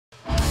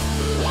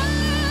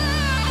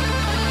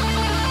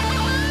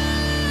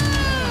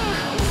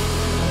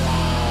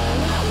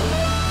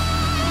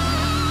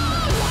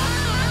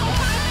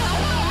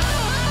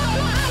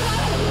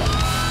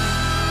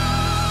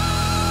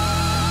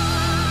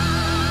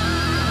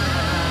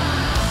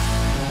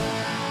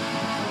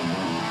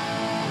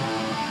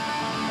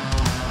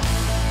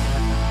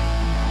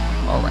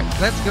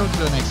let's go to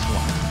the next one.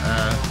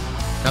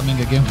 Coming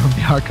again from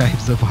the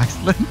archives of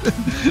Iceland,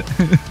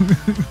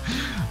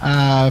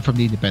 from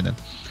the Independent.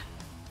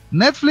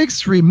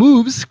 Netflix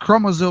removes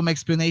chromosome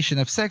explanation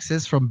of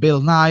sexes from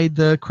Bill Nye,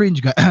 the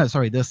cringe guy.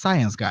 Sorry, the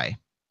science guy.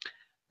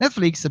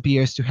 Netflix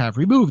appears to have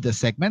removed a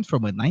segment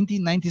from a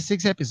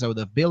 1996 episode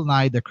of Bill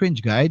Nye the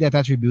Cringe Guy that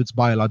attributes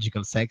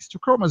biological sex to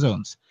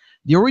chromosomes.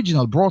 The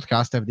original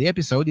broadcast of the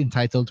episode,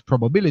 entitled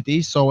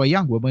Probability, saw a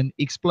young woman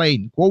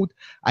explain, quote,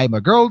 "I'm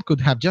a girl,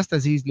 could have just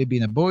as easily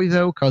been a boy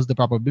though, cause the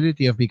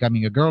probability of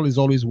becoming a girl is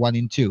always 1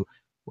 in 2.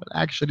 Well,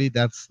 actually,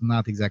 that's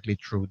not exactly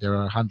true. There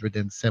are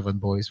 107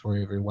 boys for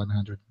every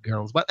 100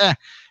 girls. But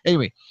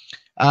anyway,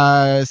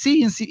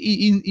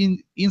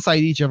 inside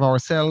each of our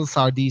cells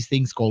are these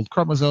things called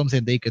chromosomes,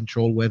 and they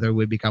control whether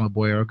we become a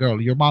boy or a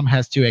girl. Your mom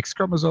has 2 X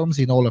chromosomes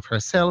in all of her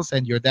cells,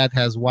 and your dad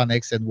has 1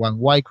 X and 1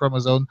 Y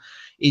chromosome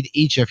in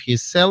each of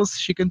his cells,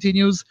 she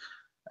continues.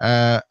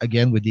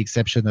 Again, with the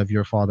exception of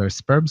your father's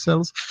sperm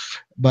cells.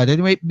 But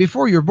anyway,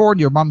 before you're born,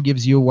 your mom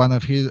gives you one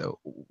of his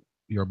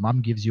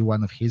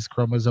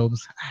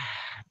chromosomes.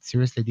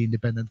 Seriously, the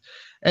Independent.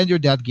 And your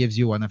dad gives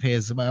you one of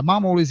his.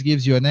 Mom always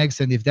gives you an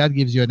X, and if dad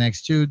gives you an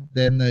X too,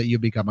 then you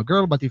become a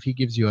girl. But if he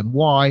gives you an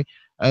Y,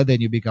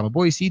 then you become a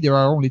boy. See, there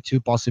are only 2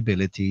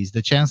 possibilities.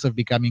 The chance of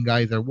becoming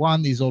either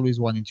one is always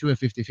 1 in 2, a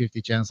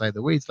 50-50 chance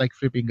either way. It's like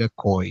flipping a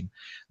coin.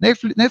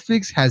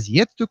 Netflix has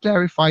yet to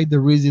clarify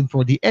the reason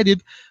for the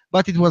edit,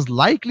 but it was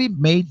likely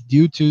made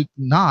due to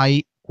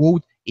Nye,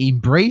 quote,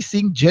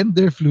 embracing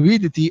gender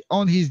fluidity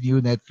on his new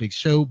Netflix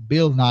show,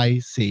 Bill Nye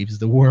Saves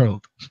the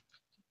World.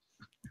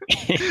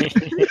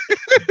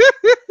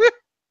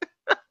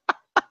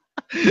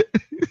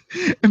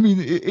 I mean,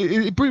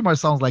 it pretty much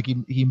sounds like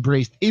he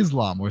embraced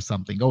Islam or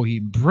something. Oh, he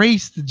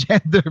embraced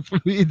gender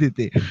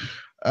fluidity.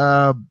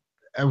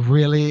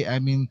 Really? I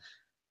mean,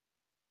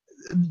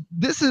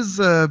 this is,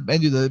 and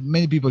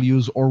many people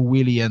use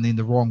Orwellian in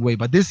the wrong way,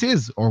 but this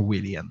is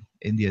Orwellian.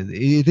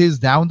 It is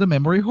down the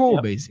memory hole,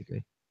 yep.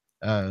 Basically.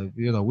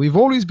 We've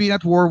always been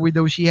at war with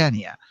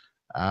Oceania.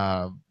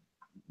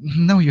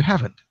 No, you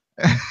haven't.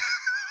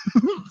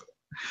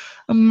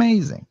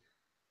 Amazing.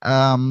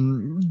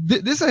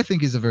 This, I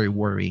think, is a very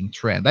worrying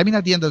trend. I mean,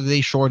 at the end of the day,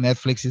 sure,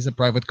 Netflix is a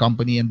private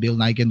company, and Bill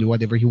Nye can do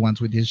whatever he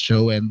wants with his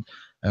show and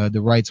the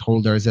rights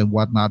holders and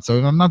whatnot.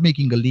 So I'm not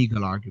making a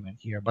legal argument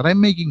here, but I'm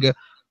making a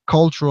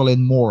cultural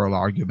and moral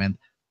argument.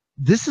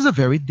 This is a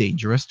very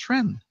dangerous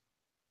trend.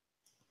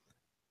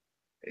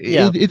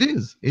 Yeah, it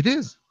is. It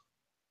is.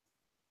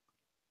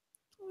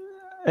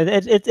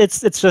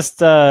 It's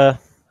just I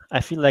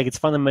feel like it's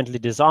fundamentally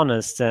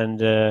dishonest,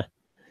 and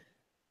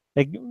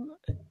like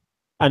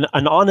an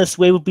honest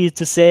way would be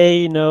to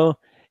say,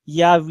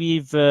 yeah,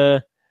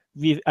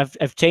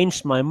 I've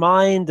changed my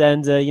mind,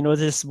 and this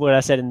is what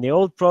I said in the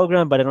old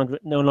program, but I don't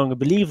no longer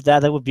believe that.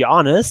 That would be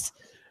honest.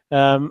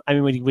 I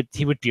mean,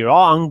 he would be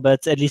wrong,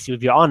 but at least he would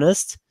be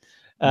honest.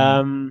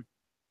 But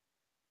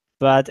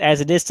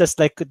as it is, just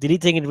like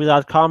deleting it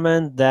without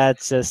comment,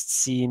 that just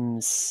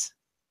seems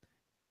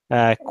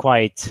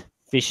quite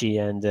fishy.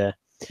 And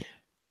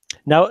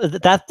now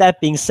that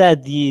being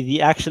said,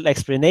 the actual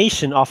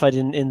explanation offered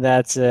in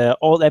that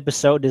old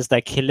episode is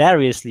like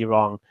hilariously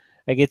wrong.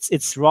 Like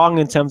it's wrong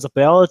in terms of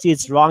biology,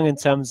 it's wrong in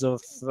terms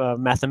of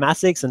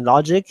mathematics and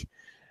logic.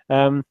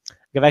 I've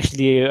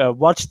actually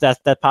watched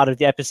that part of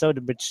the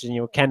episode, which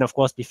can of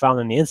course be found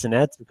on the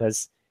internet,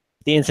 because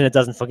the internet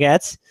doesn't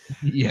forget.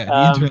 Yeah,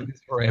 the internet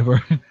is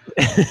forever.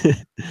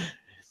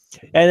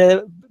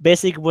 And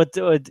basically, what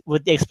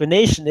the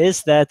explanation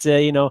is that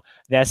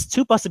there's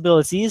 2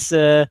 possibilities,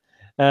 XX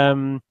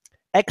and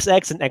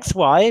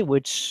XY,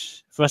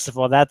 which first of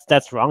all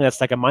that's wrong. That's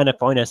like a minor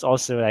point. There's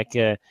also like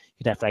you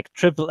could have like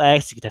triple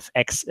X, you could have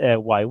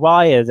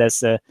XYY.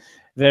 There's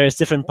various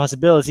different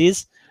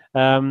possibilities,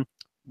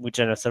 which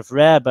are sort of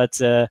rare.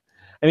 But I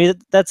mean,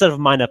 that's sort of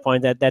a minor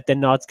point that they're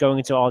not going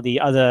into all the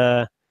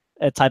other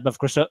type of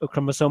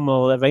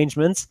chromosomal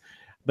arrangements.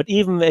 But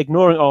even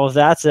ignoring all of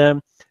that,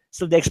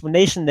 so the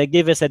explanation they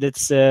give is that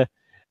it's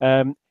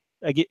from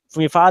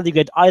your father you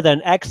get either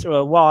an X or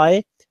a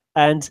Y,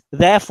 and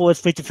therefore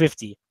it's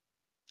 50-50,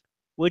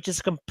 which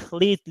is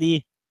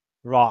completely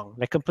wrong,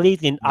 like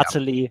completely and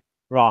utterly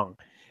wrong.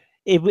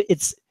 It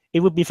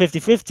would be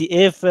 50-50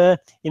 if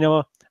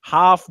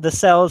half the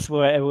cells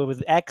were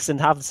with X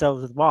and half the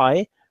cells with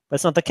Y, but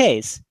it's not the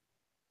case.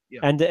 Yeah.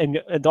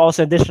 And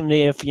also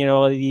additionally, if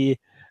the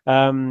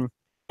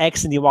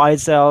X and the Y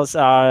cells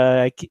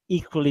are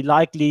equally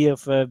likely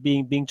of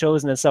being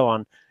chosen, and so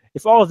on.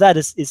 If all of that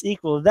is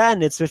equal,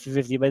 then it's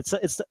 50-50. But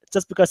it's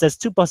just because there's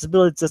 2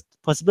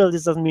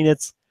 possibilities doesn't mean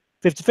it's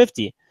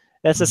 50-50.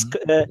 That's just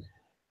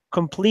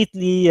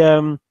completely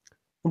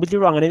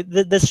wrong. And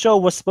this show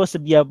was supposed to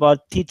be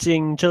about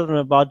teaching children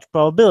about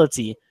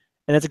probability,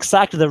 and that's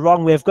exactly the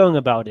wrong way of going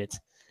about it.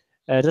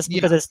 Just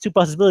because there's 2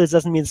 possibilities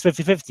doesn't mean it's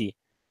 50-50.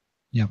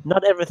 Yeah.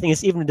 Not everything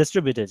is evenly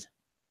distributed.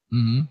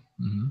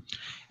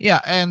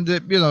 Yeah, and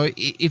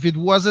if it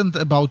wasn't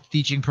about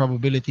teaching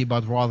probability,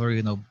 but rather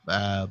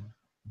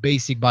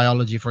basic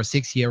biology for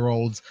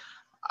 6-year-olds,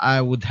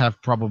 I would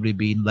have probably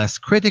been less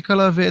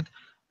critical of it,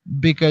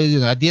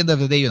 because at the end of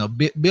the day,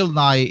 Bill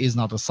Nye is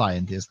not a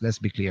scientist. Let's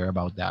be clear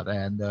about that,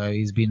 and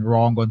he's been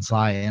wrong on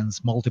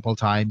science multiple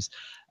times.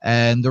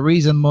 And the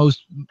reason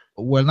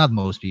not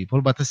most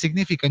people, but a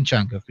significant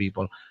chunk of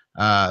people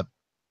uh,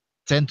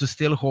 tend to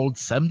still hold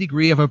some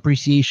degree of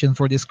appreciation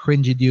for this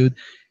cringy dude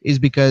is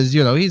because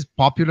he's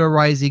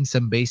popularizing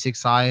some basic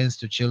science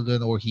to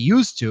children, or he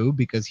used to,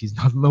 because he's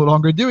not no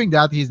longer doing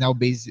that. He's now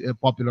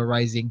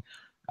popularizing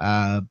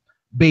uh,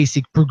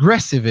 basic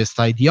progressivist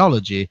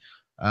ideology,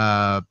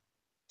 uh,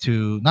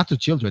 to not to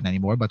children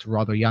anymore, but to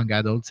rather young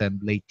adults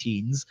and late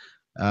teens,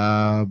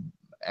 uh,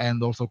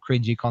 and also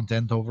cringy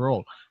content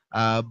overall.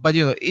 But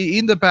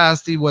in the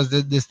past, it was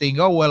this thing.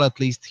 Oh well, at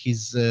least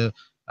he's uh,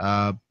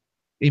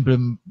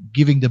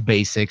 giving the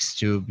basics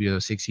to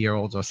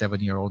 6-year-olds or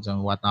 7-year-olds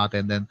and whatnot,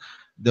 and then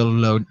they'll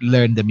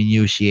learn the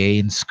minutiae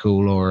in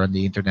school or on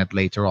the internet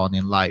later on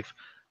in life.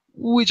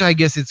 Which I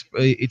guess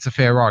it's a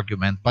fair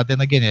argument. But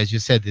then again, as you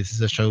said, this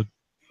is a show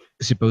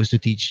supposed to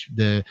teach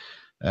the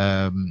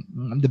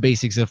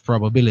basics of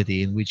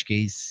probability, in which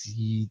case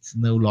it's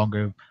no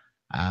longer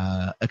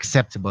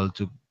acceptable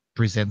to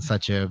present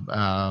such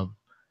a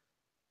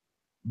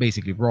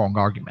basically wrong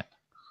argument,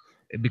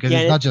 because Yeah,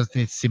 it's not just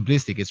it's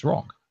simplistic, it's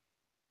wrong.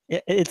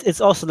 it's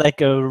also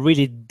like a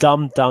really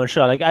dumbed down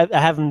show. Like Yeah.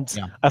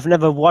 I've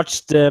never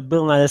watched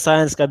Bill Nye the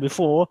Science Guy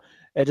before.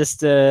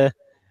 Just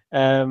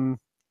um,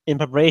 in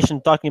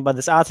preparation talking about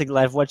this article,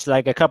 I've watched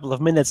like a couple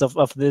of minutes of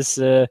this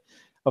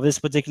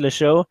particular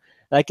show.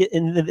 Like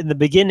in the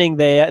beginning,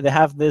 they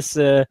have this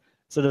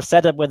sort of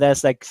setup where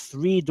there's like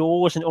three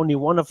doors and only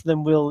one of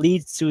them will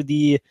lead to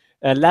the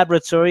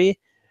laboratory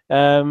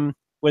where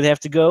they have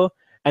to go.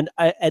 And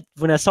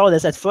when I saw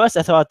this at first,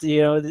 I thought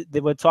they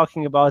were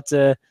talking about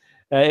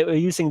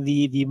using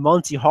the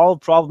Monty Hall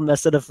problem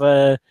as sort of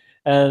an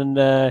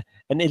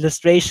an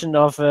illustration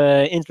of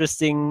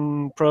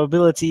interesting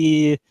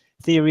probability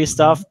theory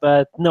stuff.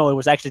 But no, it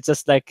was actually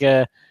just like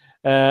a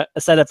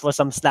setup for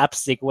some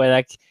slapstick where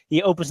like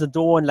he opens the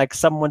door and like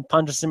someone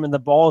punches him in the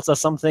balls or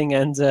something,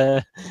 and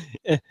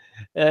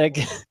like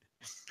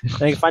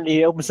finally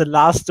he opens the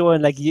last door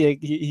and like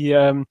he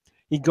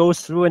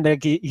goes through and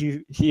like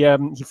he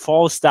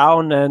falls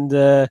down and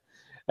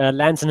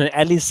lands in an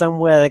alley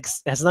somewhere. Like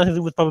has nothing to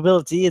do with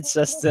probability. It's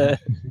just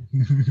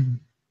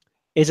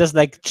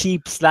like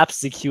cheap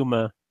slapstick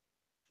humor.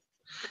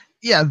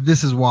 Yeah,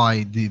 this is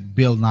why the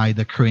Bill Nye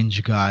the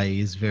cringe guy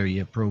is very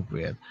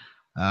appropriate.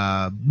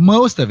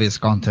 Most of his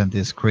content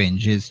is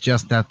cringe. It's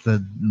just that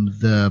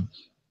the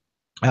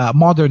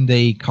modern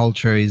day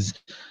culture is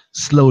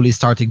slowly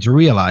starting to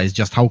realize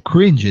just how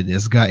cringy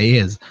this guy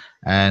is.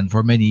 And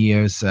for many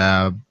years,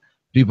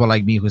 people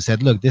like me who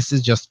said, "Look, this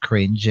is just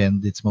cringe,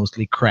 and it's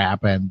mostly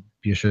crap, and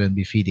you shouldn't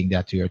be feeding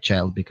that to your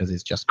child because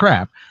it's just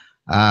crap."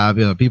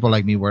 People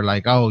like me were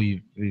like, "Oh,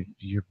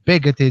 you're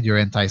bigoted, you're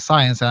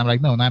anti-science," and I'm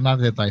like, "No, I'm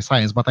not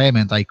anti-science, but I am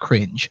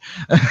anti-cringe."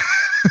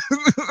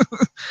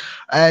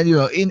 And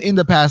in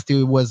the past,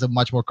 it was a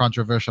much more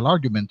controversial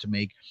argument to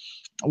make,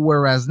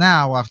 whereas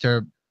now,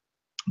 after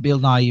Bill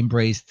Nye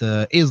embraced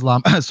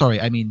Islam,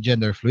 sorry, I mean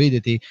gender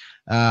fluidity,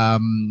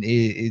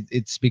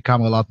 it's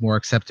become a lot more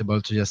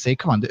acceptable to just say,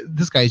 "Come on,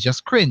 this guy is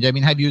just cringe." I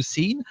mean, have you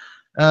seen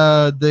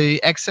the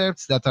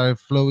excerpts that are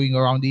flowing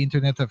around the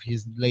internet of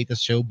his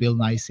latest show, Bill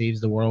Nye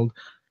Saves the World?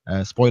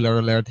 Spoiler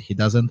alert, he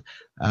doesn't.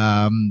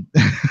 Um,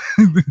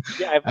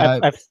 Yeah, uh,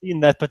 I've seen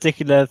that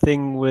particular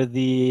thing with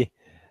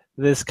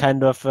this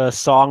kind of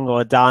song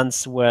or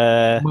dance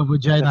where my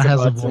vagina it's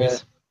has a about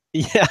voice.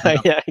 yeah,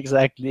 yeah,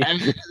 exactly.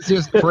 And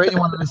seriously, for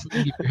anyone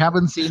listening, if you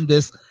haven't seen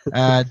this,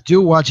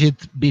 do watch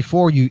it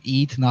before you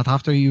eat, not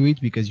after you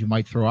eat, because you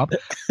might throw up.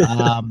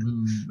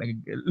 Um,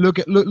 look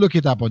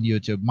it up on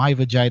YouTube. My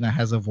vagina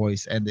has a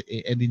voice, and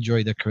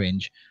enjoy the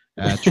cringe.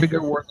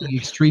 Trigger warning: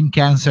 extreme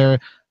cancer.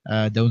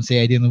 Don't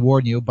say I didn't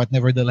warn you, but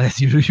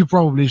nevertheless, you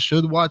probably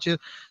should watch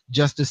it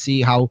just to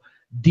see how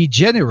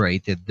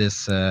degenerated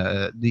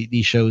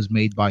the shows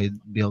made by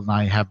Bill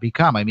Nye have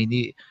become. I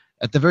mean,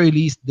 at the very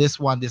least, this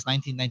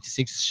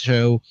 1996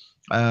 show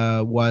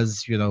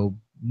was,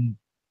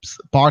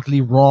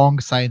 partly wrong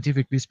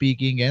scientifically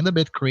speaking and a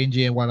bit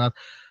cringy and whatnot,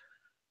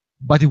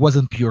 but it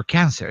wasn't pure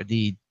cancer.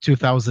 The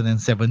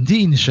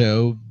 2017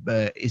 show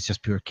is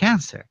just pure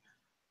cancer.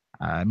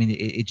 I mean,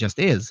 it just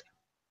is.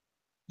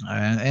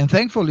 And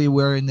thankfully,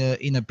 we're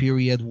in a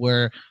period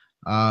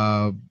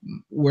uh,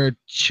 where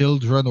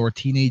children or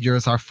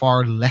teenagers are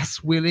far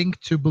less willing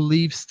to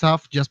believe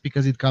stuff just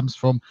because it comes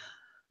from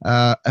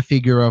a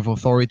figure of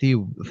authority.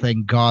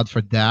 Thank God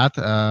for that,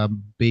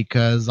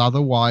 because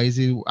otherwise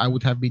I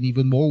would have been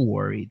even more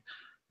worried.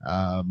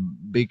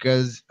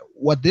 Because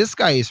what this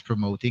guy is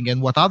promoting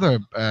and what other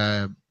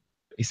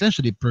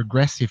essentially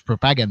progressive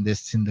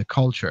propagandists in the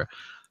culture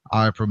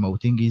are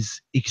promoting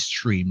is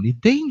extremely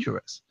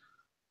dangerous.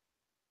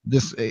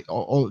 This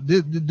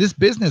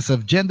business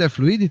of gender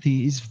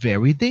fluidity is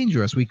very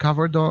dangerous. We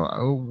covered,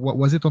 what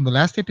was it, on the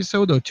last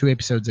episode or 2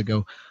 episodes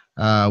ago,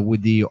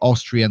 with the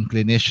Austrian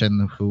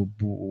clinician who,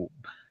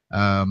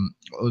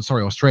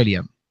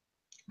 Australian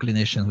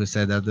clinician who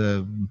said that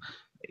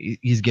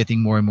he's getting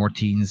more and more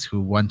teens who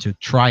want to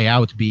try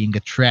out being a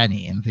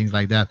tranny and things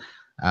like that.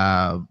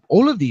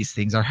 All of these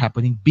things are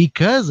happening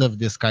because of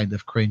this kind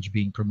of cringe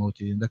being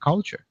promoted in the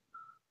culture.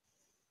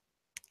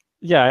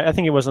 Yeah, I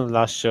think it was on the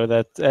last show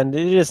that, and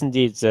it is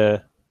indeed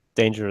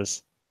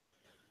dangerous.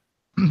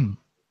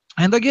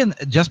 And again,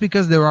 just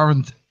because there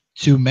aren't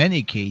too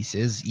many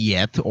cases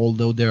yet,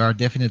 although there are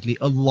definitely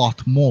a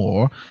lot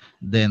more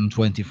than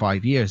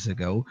 25 years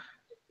ago,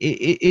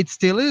 it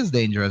still is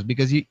dangerous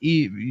because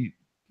you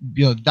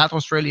know that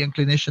Australian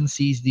clinician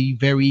sees the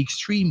very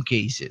extreme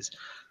cases,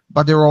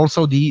 but there are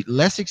also the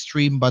less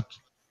extreme but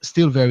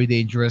still very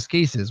dangerous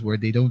cases where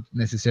they don't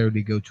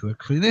necessarily go to a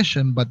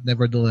clinician, but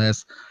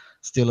nevertheless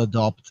still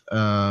adopt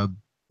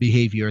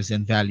behaviors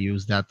and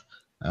values that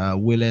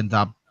will end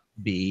up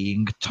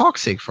being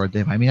toxic for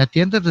them. I mean, at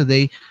the end of the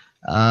day,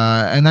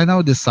 and I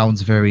know this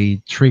sounds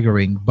very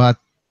triggering, but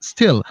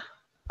still,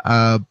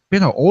 you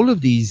know, all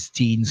of these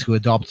teens who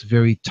adopt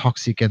very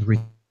toxic and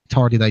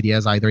retarded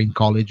ideas, either in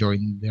college or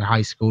in their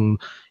high school,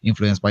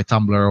 influenced by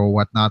Tumblr or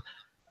whatnot,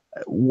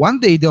 one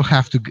day they'll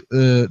have to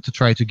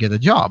try to get a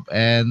job,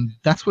 and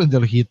that's when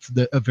they'll hit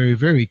a very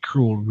very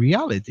cruel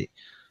reality.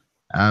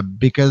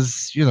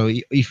 Because you know,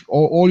 if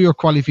all your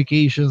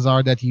qualifications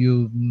are that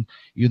you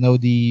know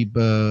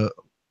the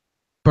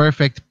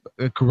perfect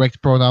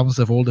correct pronouns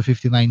of all the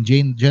 59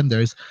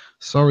 genders,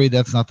 sorry,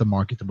 that's not a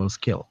marketable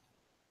skill.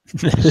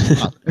 It's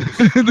just not.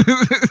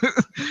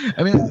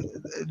 I mean,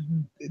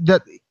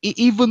 that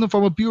even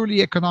from a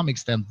purely economic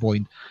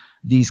standpoint,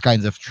 these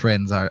kinds of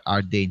trends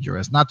are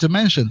dangerous. Not to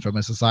mention from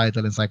a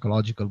societal and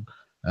psychological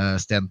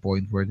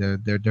standpoint, where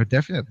they're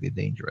definitely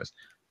dangerous.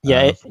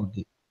 Yeah, For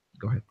the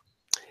Go ahead.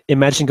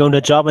 imagine going to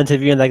a job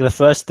interview and like the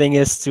first thing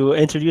is to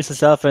introduce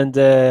yourself and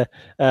tell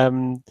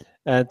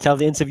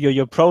the interviewer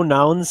your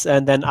pronouns,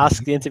 and then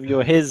ask the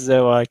interviewer his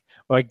or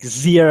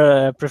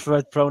their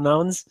preferred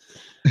pronouns.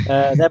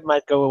 That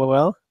might go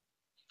well.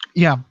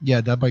 Yeah,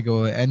 that might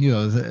go. And you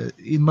know,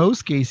 in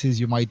most cases,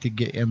 you might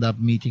end up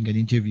meeting an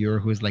interviewer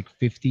who is like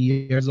 50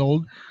 years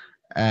old,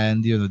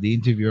 and you know, the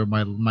interviewer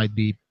might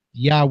be,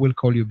 yeah, we'll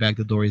call you back.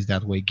 The door is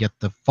that way. Get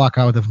the fuck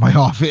out of my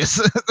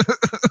office.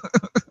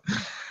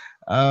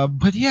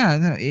 But yeah,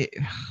 no,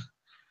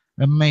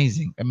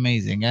 amazing,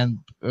 amazing, and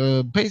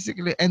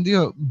basically, and you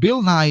know,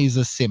 Bill Nye is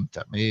a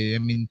symptom. I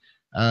mean,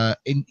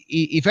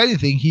 if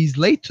anything, he's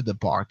late to the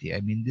party. I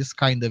mean, this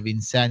kind of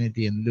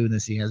insanity and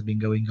lunacy has been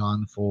going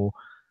on for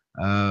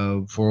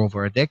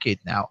over a decade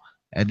now,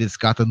 and it's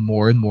gotten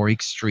more and more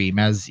extreme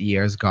as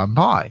years gone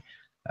by.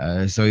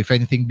 So, if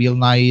anything, Bill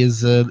Nye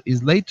is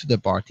late to the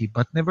party,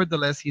 but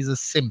nevertheless, he's a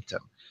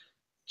symptom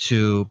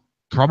to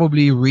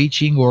probably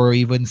reaching or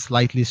even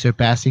slightly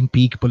surpassing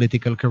peak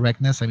political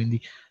correctness. I mean,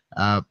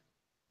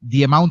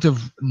 the amount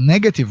of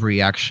negative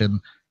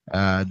reaction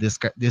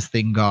this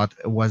thing got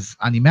was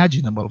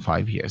unimaginable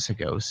 5 years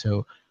ago.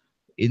 So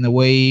in a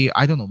way,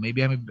 I don't know,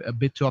 maybe I'm a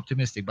bit too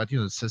optimistic, but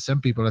you know, so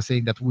some people are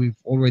saying that we've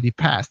already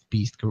passed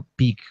peak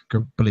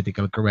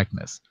political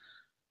correctness,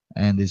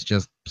 and it's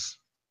just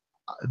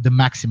the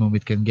maximum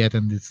it can get,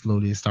 and it's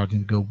slowly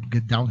starting to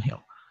get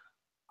downhill.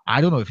 I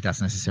don't know if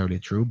that's necessarily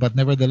true, but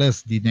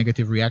nevertheless, the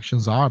negative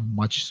reactions are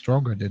much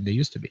stronger than they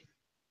used to be.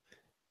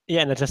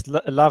 Yeah, and I just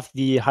love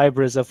the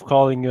hybris of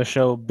calling your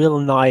show "Bill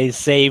Nye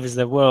Saves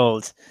the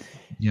World."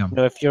 Yeah. You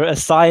know, if you're a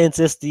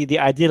scientist, the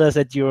ideal is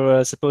that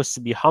you're supposed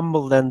to be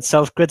humble and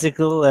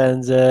self-critical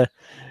and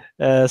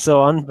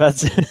so on,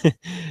 but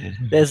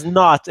there's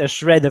not a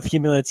shred of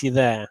humility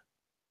there.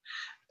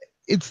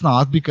 It's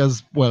not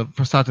because, well,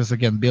 for starters,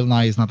 again, Bill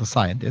Nye is not a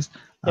scientist.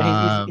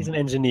 Yeah, he's an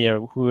engineer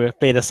who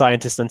played a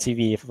scientist on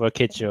TV for a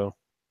kid show.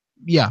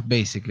 Yeah,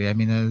 basically. I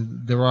mean,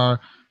 there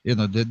are, you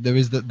know, there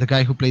is the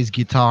guy who plays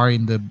guitar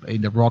in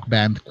the rock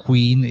band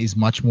Queen is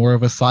much more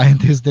of a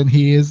scientist than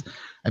he is.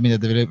 I mean, at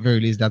the very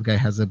least, that guy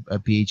has a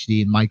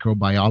PhD in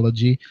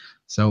microbiology.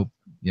 So,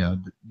 you know,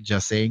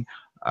 just saying.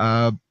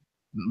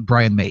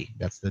 Brian May,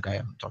 that's the guy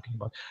I'm talking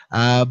about.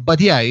 But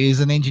yeah, he's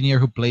an engineer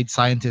who played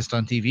scientist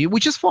on TV,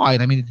 which is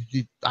fine. I mean,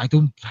 I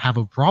don't have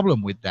a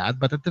problem with that.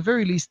 But at the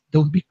very least,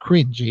 don't be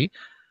cringy.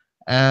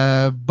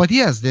 But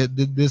yes,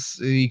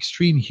 this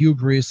extreme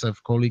hubris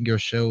of calling your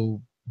show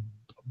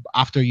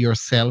after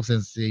yourselves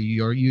and say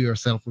you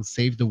yourself will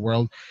save the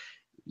world.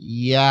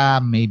 Yeah,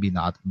 maybe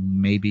not.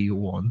 Maybe you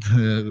won't.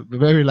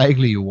 Very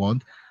likely you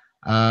won't.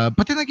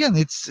 But then again,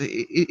 it's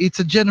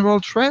a general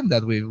trend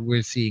that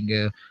we're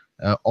seeing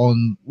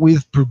on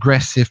with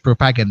progressive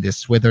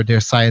propagandists, whether they're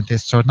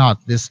scientists or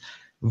not. This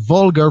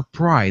vulgar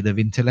pride of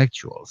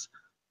intellectuals,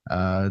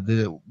 or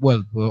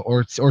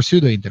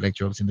pseudo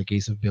intellectuals in the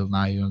case of Bill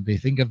Nye. You know, they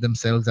think of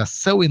themselves as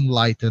so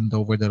enlightened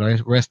over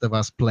the rest of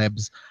us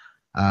plebs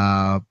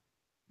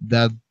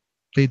that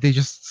they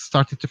just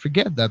started to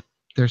forget that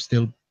they're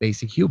still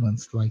basic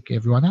humans like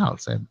everyone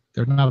else, and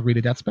they're not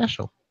really that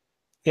special.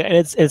 Yeah, and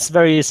it's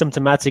very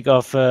symptomatic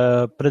of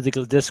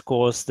political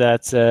discourse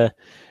that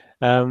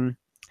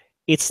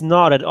it's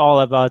not at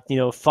all about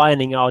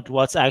finding out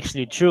what's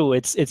actually true.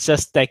 It's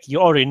just like you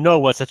already know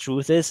what the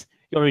truth is.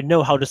 you already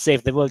know how to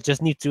save the world.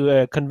 Just need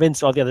to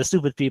convince all the other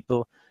stupid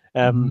people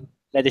Hmm.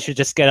 that they should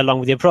just get along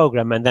with your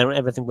program, and then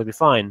everything will be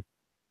fine.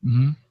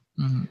 Hmm.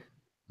 Hmm.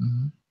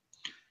 Hmm.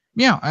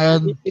 Yeah,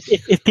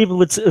 If people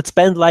would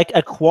spend like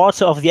a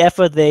quarter of the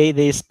effort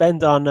they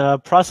spend on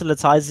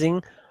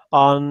proselytizing,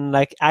 on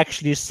like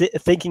actually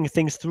thinking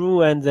things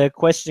through and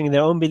questioning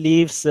their own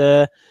beliefs,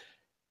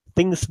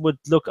 things would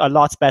look a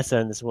lot better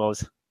in this world.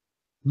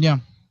 yeah,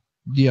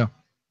 yeah,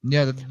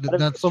 yeah. But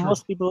That's for true.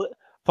 most people,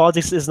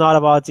 politics is not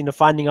about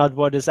finding out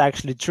what is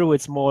actually true.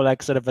 It's more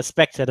like sort of a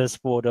spectator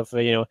sport of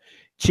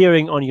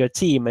cheering on your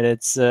team, and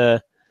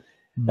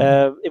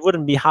Mhm. it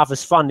wouldn't be half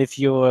as fun if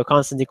you're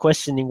constantly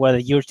questioning whether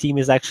your team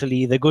is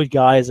actually the good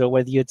guys or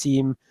whether your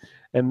team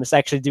is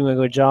actually doing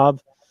a good job.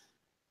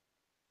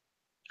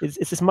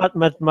 It's just much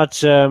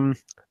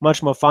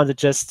more fun to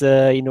just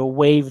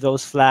wave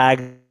those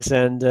flags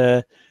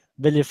and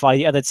vilify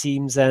the other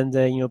teams and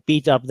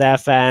beat up their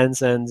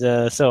fans and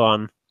so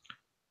on.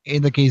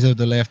 In the case of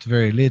the left,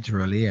 very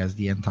literally, as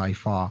the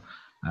anti-fa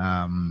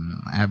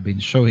have been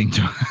showing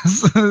to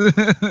us,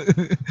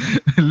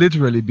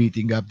 literally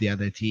beating up the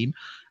other team.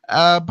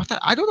 But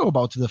I don't know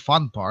about the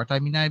fun part. I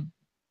mean,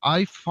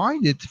 I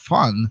find it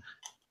fun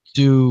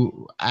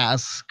to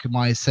ask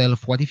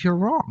myself, what if you're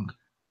wrong?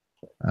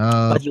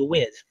 Uh, But you're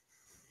weird.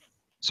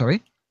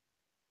 Sorry.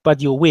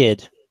 But you're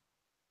weird.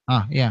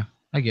 Yeah,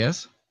 I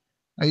guess.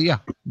 Yeah,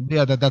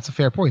 yeah. That's a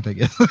fair point, I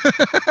guess.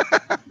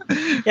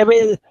 Yeah,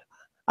 but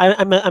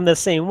I'm the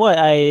same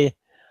way.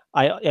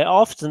 I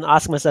often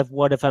ask myself,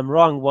 what if I'm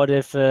wrong? What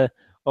if or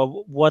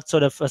what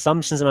sort of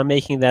assumptions am I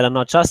making that are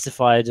not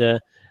justified?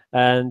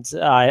 And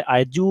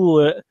I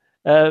do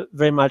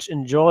very much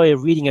enjoy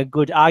reading a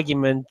good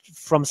argument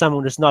from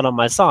someone who's not on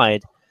my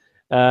side.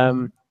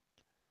 Um,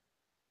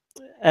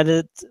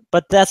 and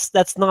but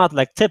that's not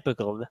like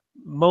typical.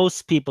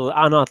 Most people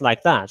are not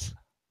like that.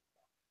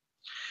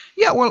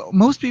 Yeah, well,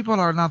 most people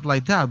are not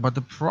like that, but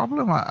the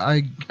problem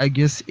I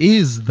guess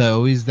is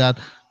though is that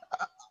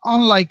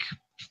unlike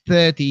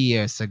 30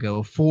 years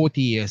ago,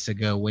 40 years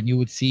ago, when you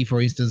would see,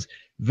 for instance,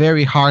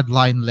 very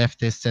hardline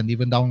leftists and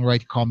even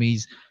downright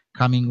commies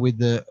coming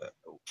with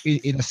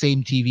in the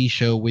same TV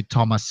show with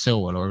Thomas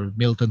Sowell or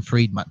Milton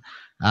Friedman,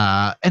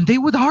 and they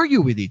would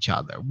argue with each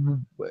other,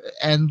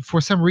 and for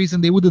some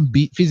reason they wouldn't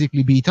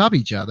physically beat up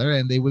each other,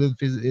 and they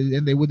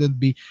wouldn't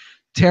be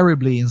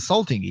terribly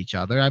insulting each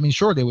other. I mean,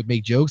 sure, they would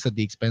make jokes at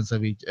the expense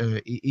of each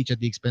at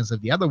the expense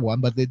of the other one,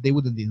 but they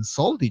wouldn't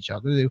insult each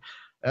other.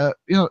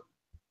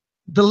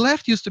 The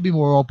left used to be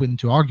more open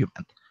to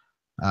argument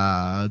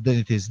than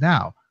it is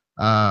now.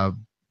 Uh,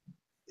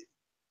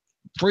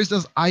 for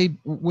instance,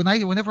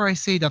 whenever I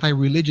say that I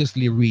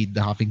religiously read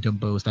the Huffington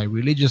Post, I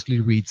religiously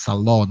read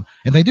Salon,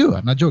 and I do.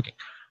 I'm not joking.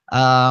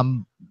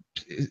 Um,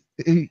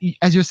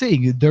 as you're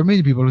saying, there are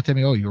many people who tell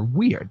me, "Oh, you're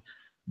weird,"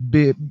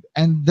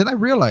 and then I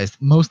realized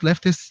most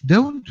leftists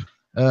don't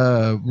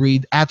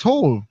read at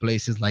all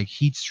places like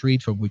Heat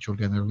Street, from which we're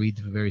going to read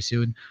very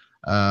soon,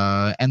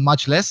 and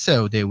much less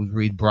so they would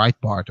read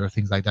Breitbart or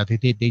things like that.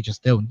 They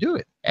just don't do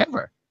it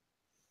ever.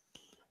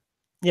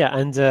 Yeah,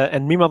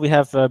 and meanwhile we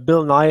have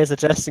Bill Nye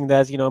suggesting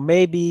that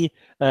maybe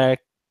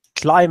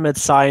climate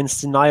science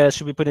deniers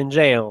should be put in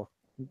jail.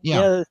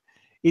 Yeah.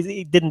 Yeah,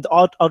 he didn't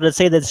outright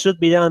say that it should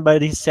be done,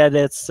 but he said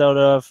it's sort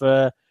of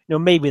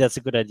maybe that's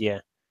a good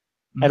idea.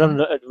 I Hmm.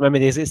 don't remember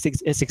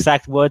his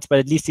exact words, but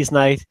at least he's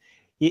not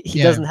he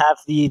Yeah. doesn't have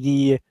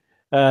the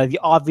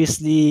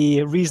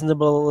obviously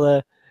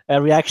reasonable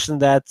reaction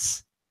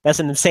that's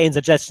an insane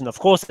suggestion. Of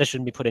course, they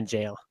shouldn't be put in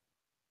jail.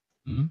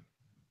 Mhm.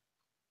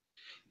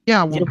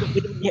 Yeah. Well,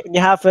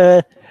 You have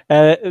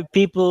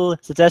people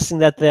suggesting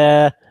that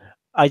their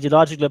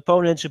ideological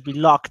opponent should be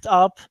locked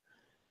up.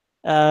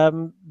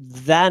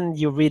 Then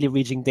you're really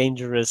reaching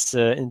dangerous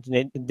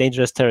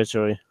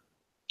territory.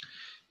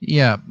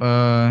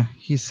 yeah.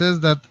 He says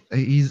that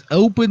he's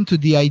open to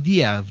the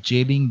idea of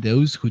jailing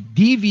those who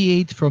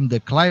deviate from the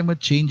climate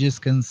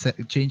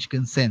change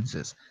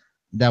consensus.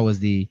 That was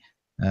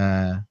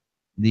uh,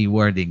 the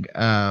wording.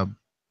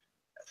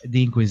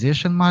 The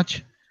Inquisition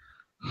much?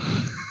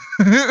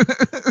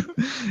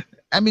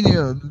 I mean,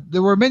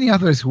 there were many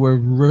others who were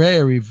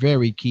very,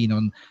 very keen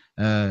on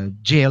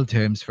jail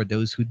terms for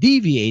those who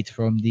deviate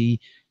from the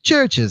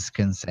church's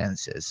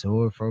consensus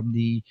or from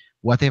the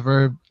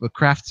whatever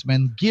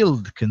craftsman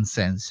guild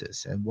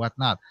consensus and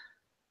whatnot.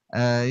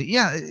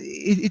 Yeah,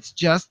 it's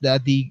just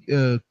that the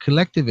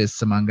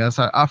collectivists among us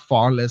are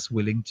far less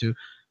willing to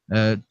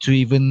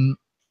even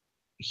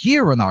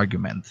hear an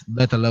argument,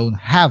 let alone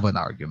have an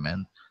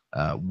argument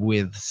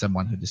with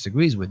someone who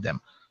disagrees with them,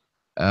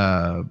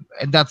 uh,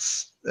 and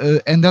that's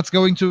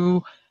going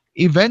to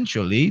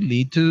eventually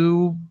lead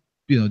to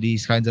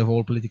these kinds of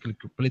all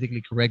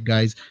politically correct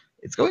guys.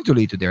 It's going to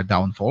lead to their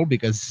downfall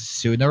because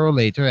sooner or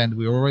later, and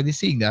we're already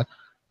seeing that,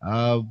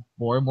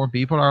 more and more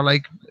people are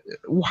like,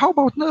 how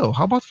about no?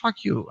 How about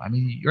fuck you? I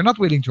mean, you're not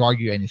willing to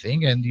argue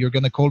anything, and you're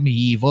gonna call me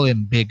evil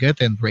and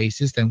bigot and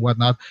racist and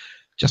whatnot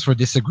just for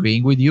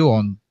disagreeing with you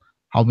on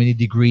how many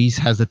degrees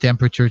has the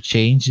temperature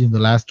changed in the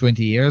last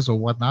 20 years or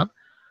whatnot.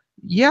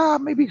 Yeah,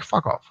 maybe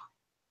fuck off.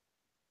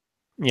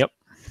 Yep.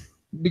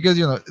 Because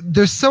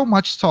there's so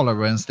much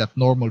tolerance that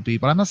normal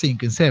people, I'm not saying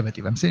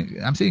conservative, I'm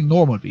saying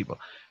normal people,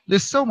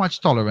 there's so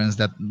much tolerance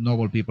that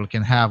normal people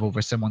can have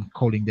over someone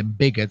calling them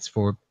bigots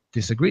for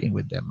disagreeing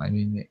with them. I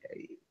mean,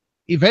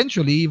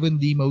 eventually even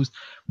the most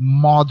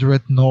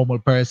moderate normal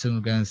person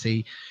is going to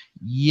say,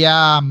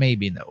 yeah,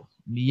 maybe no,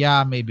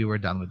 yeah, maybe we're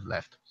done with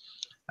left.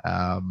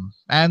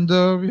 And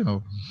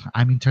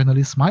I'm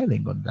internally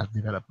smiling on that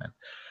development.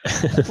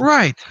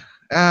 Right.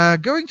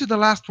 Going to the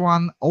last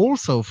one,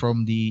 also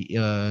from the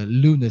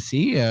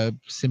lunacy,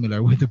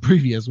 similar with the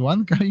previous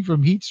one, coming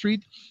from Heat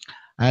Street,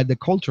 the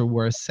Culture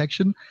Wars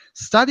section.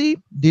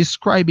 Study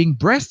describing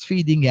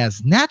breastfeeding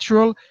as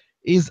natural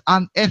is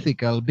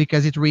unethical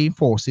because it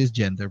reinforces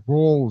gender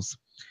roles.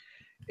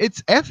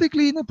 It's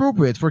ethically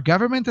inappropriate for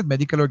government and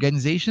medical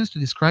organizations to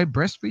describe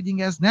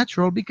breastfeeding as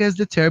natural because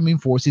the term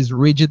enforces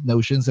rigid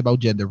notions about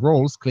gender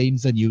roles,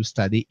 claims a new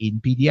study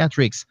in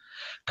pediatrics.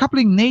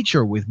 Coupling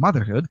nature with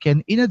motherhood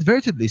can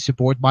inadvertently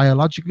support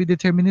biologically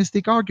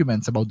deterministic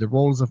arguments about the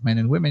roles of men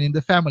and women in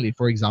the family,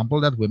 for example,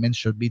 that women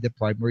should be the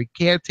primary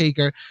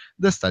caretaker,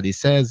 the study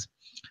says.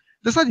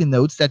 The study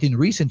notes that in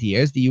recent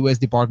years, the U.S.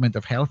 Department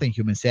of Health and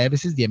Human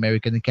Services, the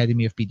American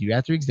Academy of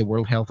Pediatrics, the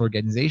World Health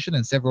Organization,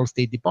 and several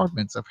state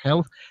departments of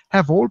health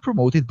have all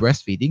promoted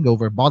breastfeeding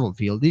over bottle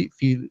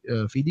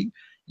feeding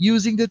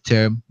using the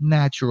term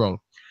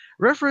natural.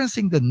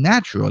 Referencing the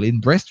natural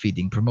in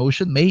breastfeeding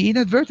promotion may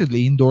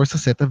inadvertently endorse a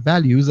set of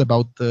values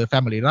about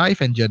family life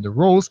and gender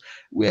roles,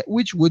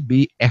 which would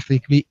be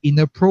ethically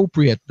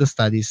inappropriate, the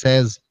study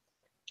says.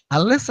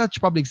 Unless such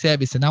public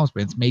service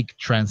announcements make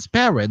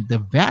transparent the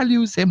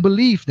values and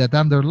belief that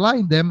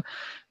underlie them,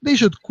 they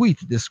should quit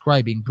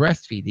describing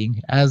breastfeeding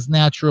as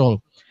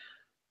natural.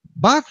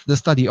 But the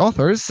study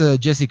authors,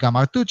 Jessica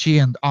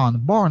Martucci and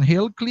Anne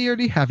Barnhill,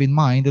 clearly have in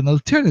mind an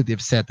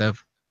alternative set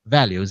of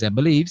values and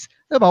beliefs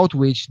about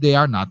which they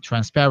are not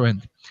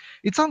transparent.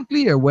 It's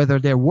unclear whether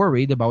they're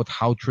worried about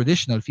how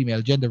traditional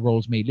female gender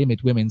roles may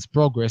limit women's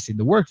progress in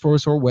the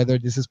workforce, or whether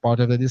this is part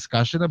of the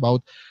discussion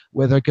about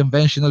whether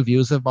conventional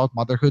views about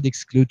motherhood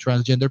exclude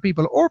transgender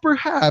people, or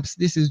perhaps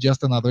this is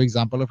just another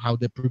example of how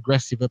the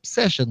progressive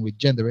obsession with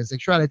gender and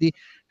sexuality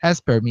has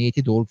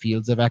permeated all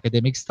fields of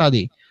academic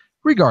study.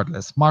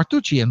 Regardless,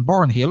 Martucci and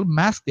Barnhill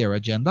mask their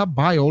agenda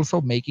by also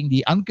making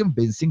the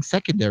unconvincing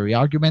secondary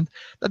argument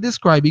that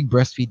describing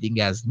breastfeeding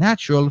as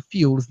natural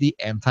fuels the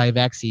anti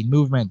vaccine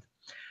movement.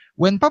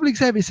 When public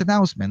service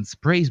announcements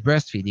praise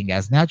breastfeeding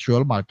as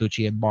natural,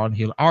 Martucci and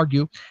Barnhill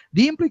argue,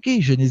 the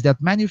implication is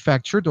that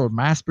manufactured or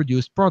mass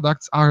produced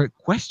products are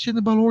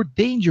questionable or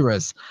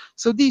dangerous,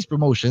 so these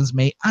promotions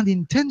may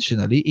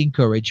unintentionally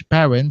encourage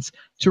parents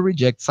to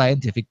reject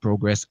scientific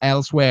progress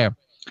elsewhere.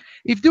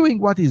 If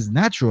doing what is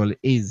natural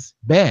is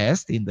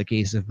best in the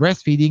case of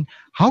breastfeeding,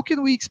 how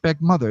can we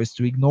expect mothers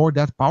to ignore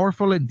that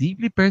powerful and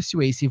deeply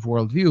persuasive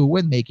worldview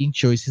when making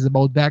choices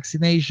about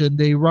vaccination?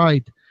 They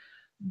write.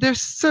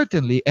 There's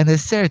certainly an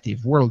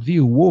assertive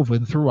worldview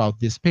woven throughout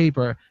this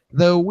paper,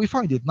 though we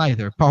find it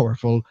neither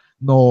powerful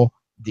nor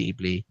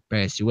deeply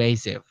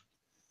persuasive.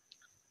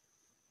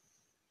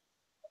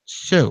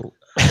 So,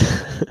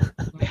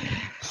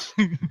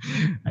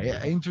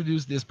 I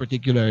introduced this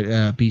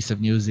particular piece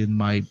of news in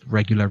my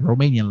regular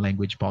Romanian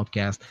language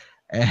podcast,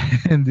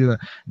 and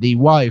the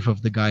wife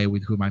of the guy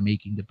with whom I'm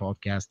making the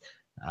podcast,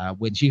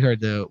 when she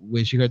heard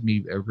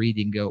me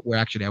reading, where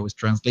actually I was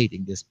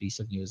translating this piece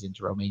of news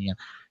into Romanian,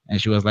 and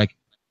she was like,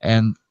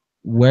 "And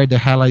where the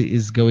hell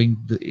is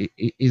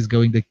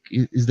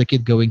the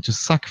kid going to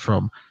suck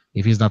from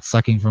if he's not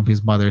sucking from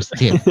his mother's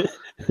tit?"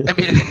 I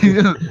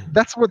mean,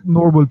 that's what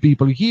normal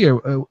people hear.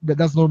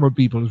 That's normal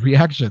people's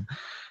reaction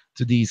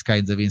to these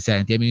kinds of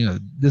insanity. I mean,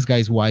 this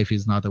guy's wife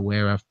is not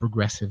aware of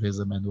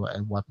progressivism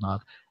and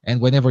whatnot.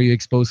 And whenever you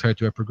expose her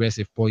to a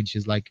progressive point,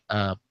 she's like,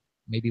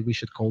 maybe we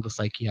should call the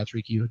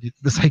psychiatric unit,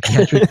 the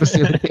psychiatric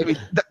facility. I mean,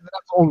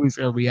 that's always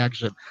her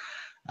reaction.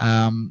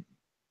 Um,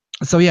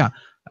 so yeah,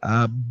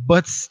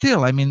 but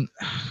still, I mean,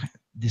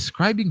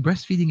 describing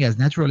breastfeeding as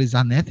natural is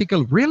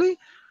unethical. Really?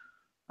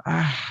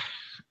 Uh,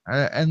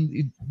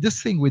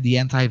 this thing with the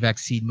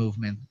anti-vaccine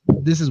movement,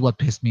 this is what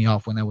pissed me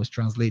off when I was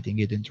translating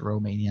it into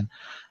Romanian,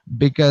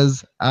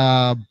 because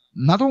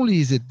not only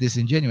is it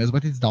disingenuous,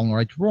 but it's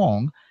downright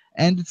wrong,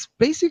 and it's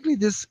basically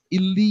this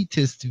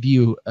elitist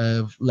view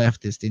of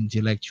leftist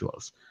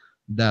intellectuals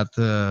that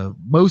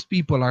most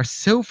people are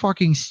so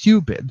fucking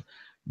stupid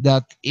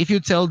that if you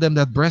tell them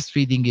that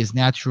breastfeeding is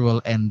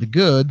natural and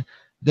good,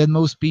 then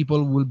most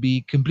people will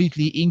be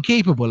completely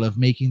incapable of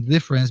making the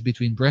difference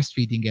between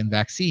breastfeeding and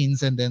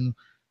vaccines, and then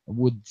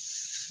would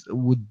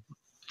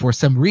for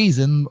some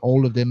reason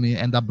all of them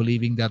end up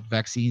believing that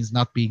vaccines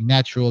not being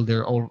natural,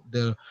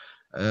 they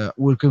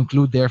will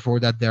conclude therefore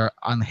that they're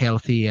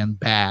unhealthy and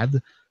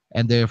bad,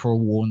 and therefore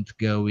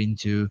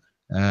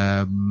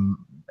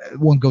um,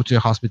 won't go to a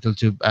hospital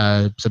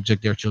to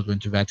subject their children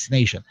to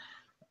vaccination.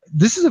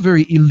 This is a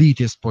very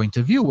elitist point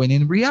of view, when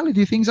in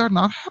reality things are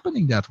not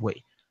happening that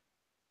way.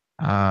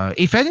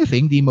 If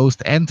anything, the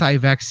most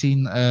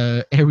anti-vaccine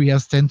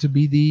areas tend to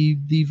be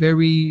the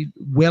very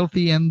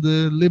wealthy and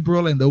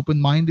liberal and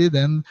open-minded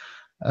and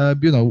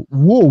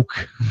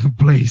woke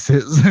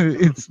places.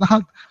 It's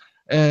not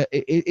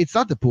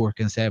the poor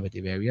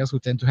conservative areas who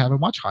tend to have a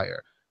much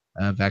higher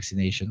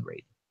vaccination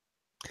rate.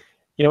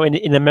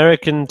 In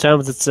American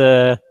terms, it's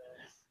uh,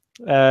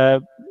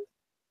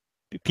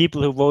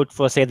 people who vote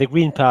for, say, the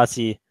Green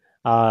Party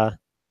are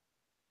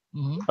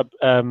Most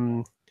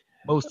much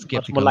more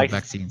skeptical of likely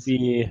vaccines.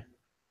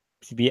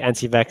 to be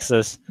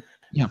anti-vaxxers.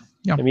 Yeah,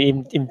 yeah. I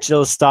mean, in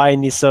Jill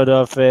Stein,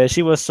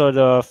 she was sort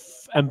of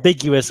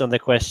ambiguous on the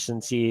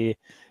question. She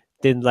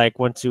didn't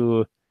want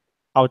to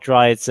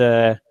outright.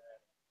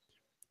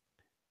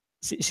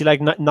 She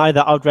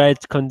neither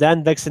outright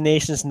condemned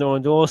vaccinations nor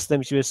endorsed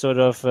them. She was sort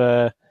of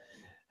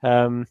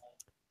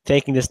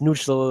taking this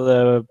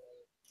neutral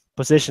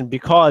position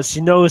because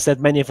she knows that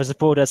many of her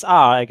supporters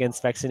are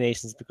against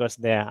vaccinations because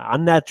they're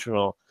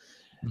unnatural,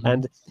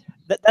 and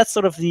that's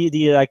sort of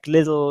the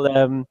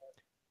little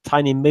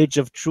tiny midge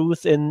of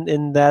truth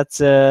in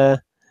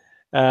that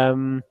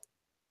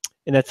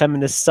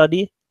feminist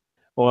study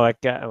or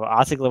or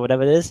article or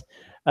whatever it is,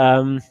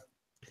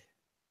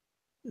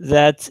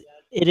 that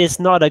it is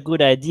not a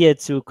good idea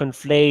to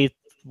conflate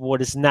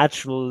what is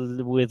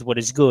natural with what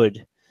is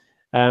good.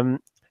 And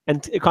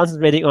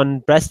concentrating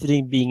on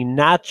breastfeeding being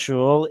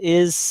natural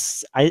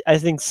is, I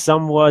think,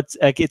 somewhat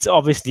it's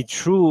obviously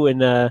true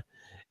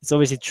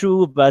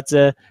but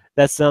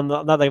that's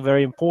not a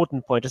very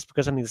important point. Just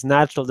because something is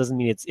natural doesn't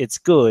mean it's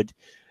good.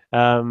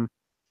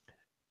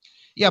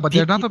 Yeah, but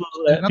they're not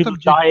People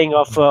dying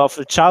of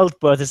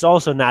childbirth is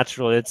also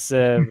natural. It's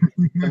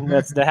something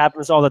that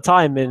happens all the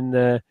time in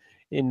the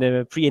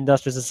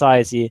pre-industrial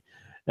society,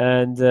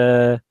 and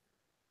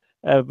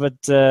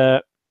but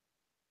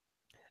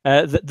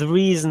the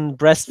reason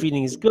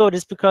breastfeeding is good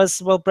is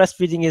because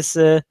breastfeeding is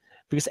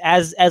because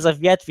as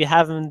of yet we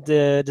haven't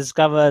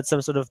discovered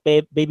some sort of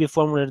baby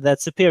formula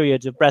that's superior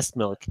to breast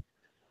milk.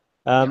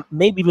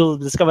 Maybe we'll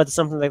discover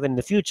something like that in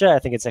the future. I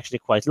think it's actually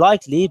quite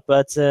likely,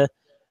 but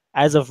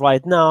as of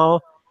right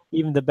now,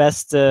 even the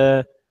best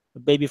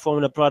baby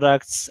formula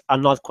products are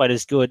not quite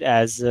as good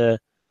as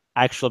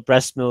actual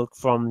breast milk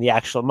from the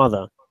actual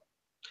mother.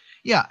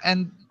 Yeah,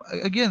 and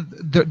again,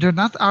 they're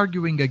not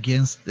arguing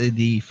against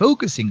the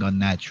focusing on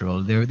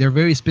natural. They're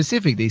very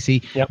specific. They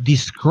say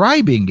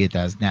describing it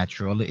as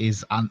natural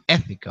is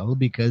unethical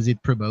because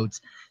it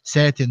promotes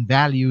certain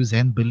values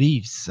and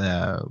beliefs.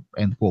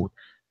 End quote.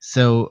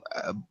 So.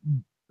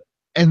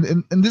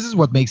 And this is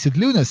what makes it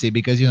lunacy,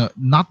 because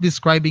not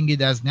describing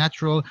it as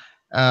natural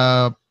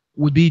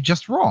would be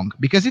just wrong,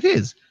 because it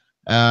is.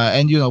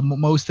 And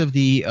most of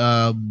the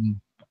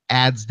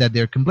ads that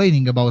they're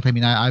complaining about, I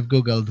mean, I've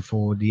googled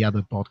for the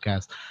other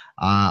podcast,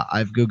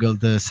 I've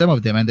googled some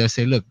of them, and they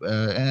say, look,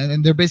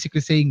 and they're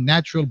basically saying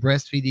natural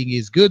breastfeeding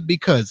is good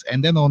because,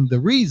 and then on the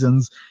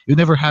reasons, you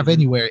never have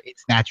anywhere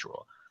it's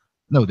natural.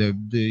 No,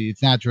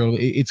 it's natural,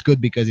 it's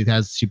good because it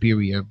has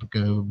superior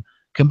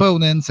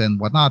components and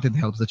whatnot. It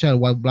helps the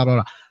child, blah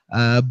blah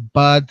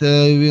blah.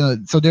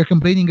 So they're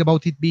complaining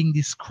about it being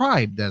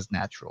described as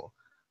natural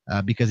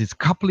because it's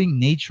coupling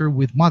nature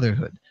with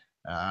motherhood.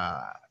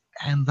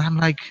 And I'm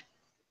like,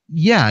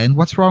 yeah, and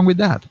what's wrong with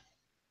that?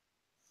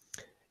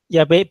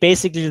 Yeah,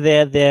 basically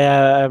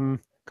they're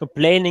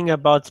complaining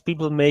about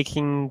people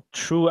making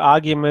true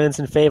arguments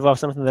in favor of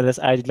something that is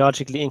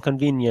ideologically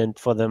inconvenient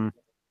for them.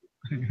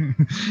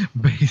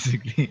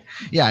 Basically,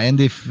 yeah. And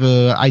if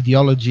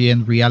ideology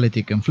and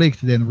reality conflict,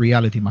 then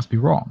reality must be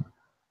wrong.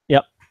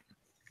 Yep.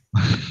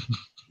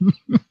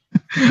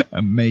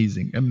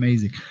 Amazing.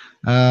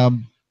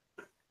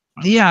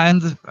 Yeah,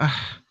 and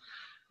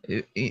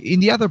in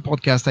the other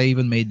podcast, I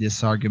even made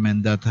this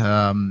argument that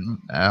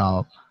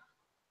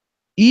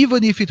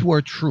even if it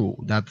were true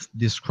that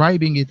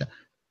describing it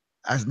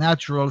as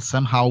natural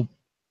somehow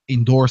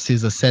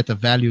endorses a set of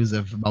values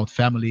about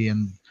family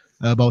and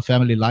about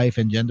family life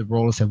and gender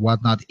roles and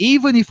whatnot,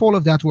 even if all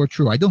of that were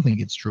true, I don't think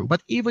it's true,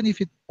 but even if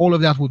all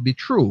of that would be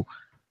true,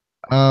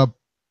 I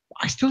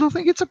still don't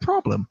think it's a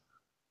problem.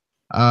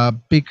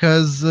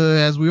 Because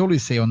as we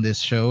always say on this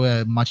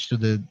show, much to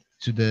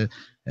the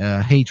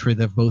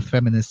hatred of both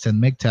feminists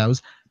and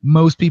MGTOWs,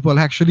 most people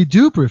actually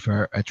do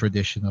prefer a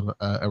traditional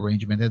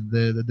arrangement, and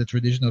the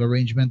traditional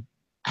arrangement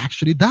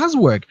actually does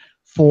work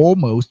for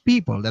most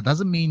people. That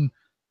doesn't mean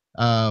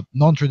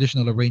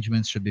non-traditional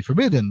arrangements should be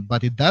forbidden,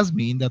 but it does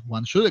mean that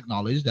one should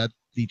acknowledge that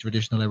the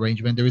traditional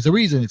arrangement, there is a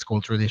reason it's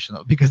called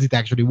traditional, because it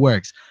actually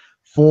works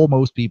for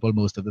most people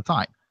most of the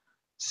time.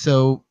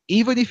 So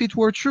even if it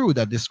were true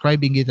that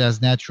describing it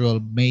as natural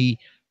may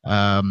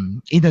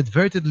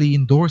inadvertently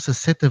endorse a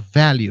set of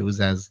values,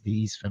 as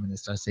these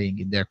feminists are saying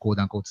in their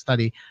quote-unquote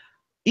study,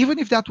 even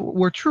if that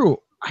were true,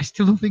 I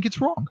still don't think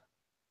it's wrong.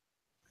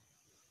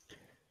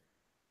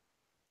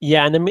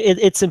 Yeah, and I mean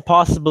it's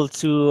impossible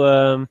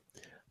to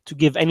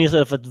give any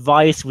sort of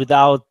advice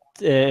without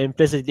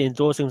implicitly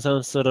endorsing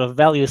some sort of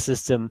value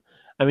system.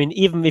 I mean,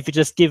 even if you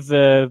just give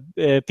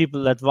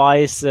people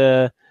advice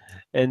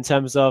in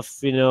terms of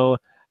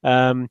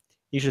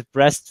you should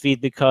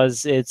breastfeed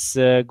because it's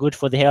good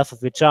for the health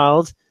of your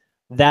child,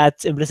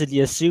 that implicitly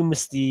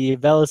assumes the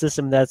value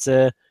system that's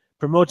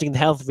promoting the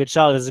health of your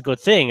child is a good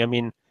thing. I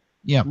mean,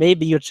 Yeah.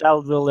 maybe your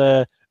child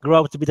will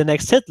grow up to be the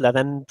next Hitler,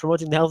 then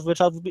promoting the health of your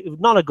child would be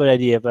not a good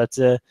idea. But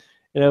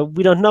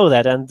we don't know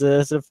that, and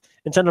sort of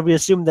in general, we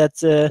assume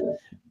that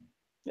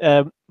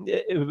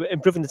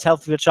improving the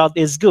health of your child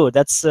is good.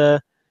 That's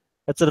sort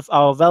of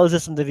our value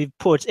system that we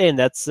put in.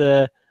 That's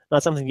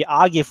not something we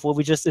argue for.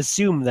 We just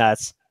assume that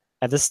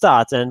at the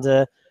start,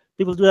 and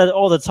people do that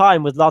all the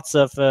time with lots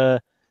of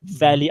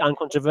fairly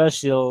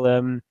uncontroversial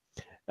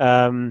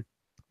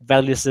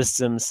value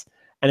systems.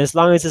 And as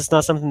long as it's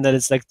not something that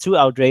is like too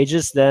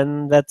outrageous,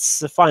 then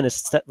that's fine.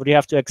 It's what you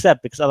have to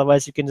accept, because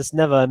otherwise you can just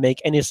never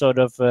make any sort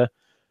of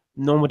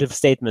normative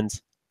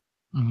statement.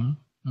 Hmm.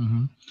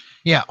 Hmm.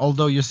 Yeah,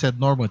 although you said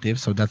normative,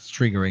 so that's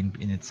triggering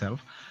in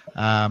itself.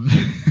 Um,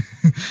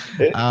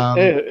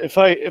 If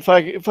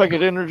I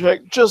could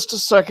interject just a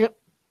second,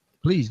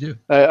 please do.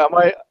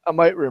 I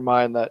might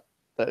remind that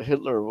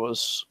Hitler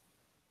was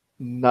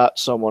not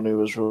someone who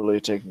was really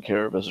taken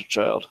care of as a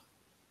child.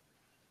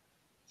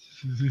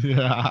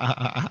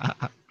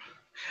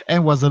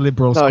 And was a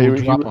liberal No, school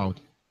dropout.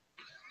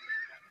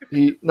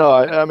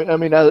 I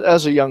mean,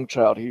 as a young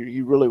child,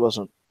 he really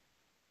wasn't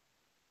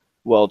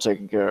well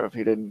taken care of.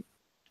 He didn't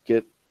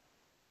get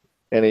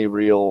any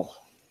real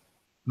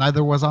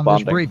Neither was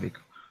Anders bonding. Breivik,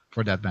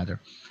 for that matter.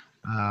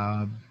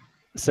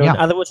 So Yeah. in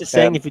other words, you're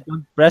saying And- if you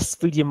don't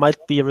breastfeed, you might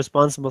be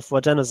responsible for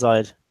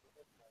genocide.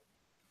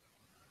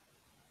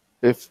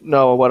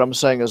 What I'm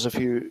saying is if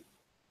you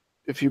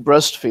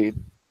breastfeed,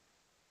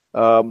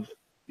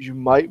 you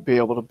might be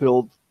able to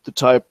build the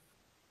type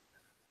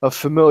of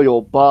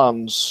familial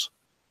bonds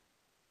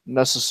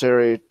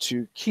necessary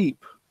to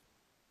keep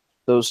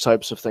those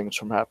types of things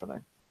from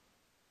happening.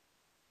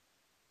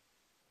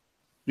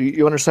 Do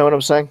you understand what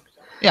I'm saying?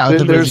 Yeah, There-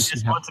 the there's- basic-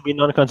 Just want to be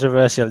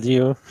non-controversial, do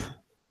you?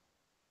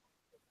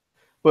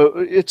 Well,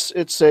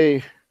 it's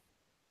a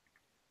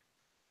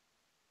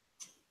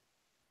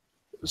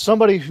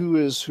somebody who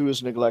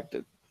is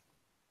neglected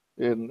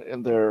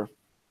in their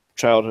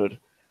childhood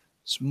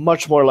is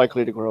much more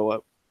likely to grow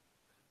up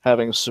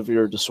having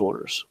severe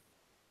disorders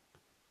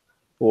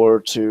or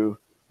to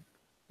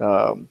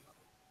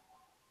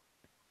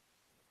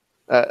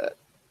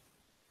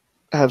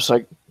have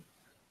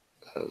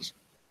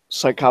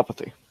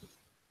psychopathy.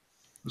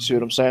 You see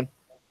what I'm saying?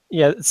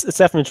 Yeah, it's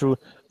definitely true.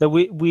 That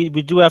we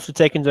do have to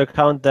take into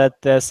account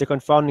that there's a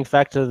confounding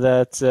factor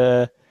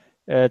that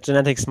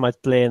genetics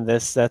might play in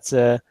this.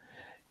 That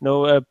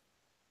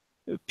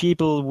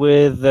people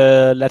with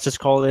let's just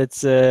call it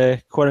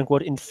quote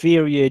unquote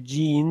inferior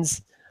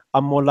genes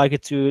are more likely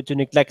to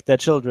neglect their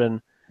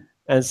children,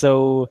 and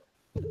so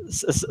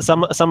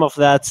some of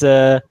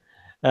that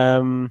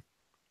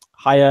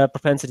higher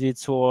propensity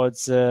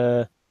towards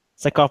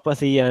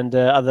psychopathy and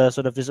other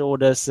sort of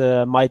disorders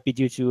might be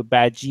due to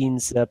bad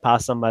genes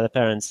passed on by the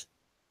parents.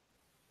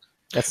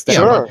 That's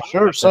Sure,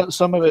 definitely sure.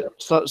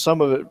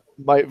 Some of it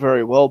might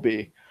very well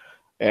be,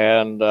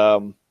 and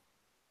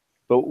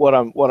but what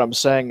I'm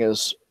saying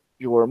is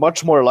you are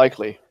much more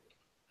likely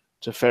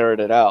to ferret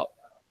it out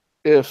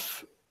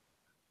if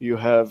you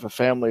have a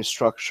family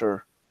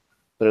structure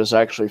that is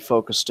actually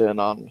focused in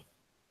on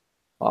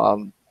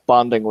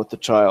bonding with the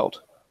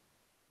child.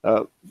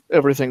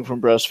 Everything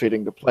from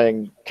breastfeeding to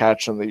playing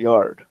catch in the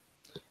yard.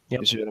 Yep.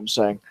 You see what I'm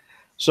saying?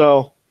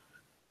 So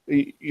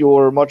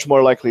you're much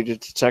more likely to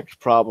detect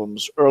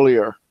problems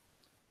earlier,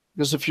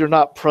 because if you're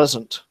not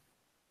present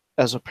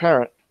as a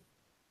parent,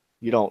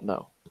 you don't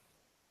know.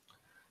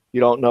 You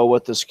don't know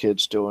what this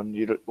kid's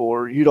doing,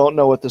 or you don't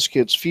know what this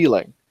kid's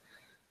feeling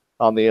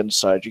on the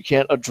inside. You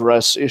can't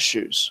address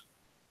issues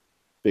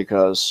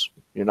because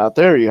you're not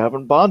there. You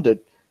haven't bonded.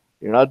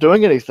 You're not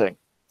doing anything.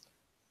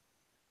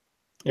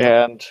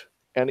 Yeah.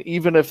 And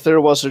even if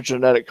there was a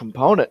genetic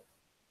component,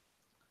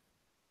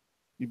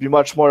 you'd be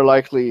much more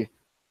likely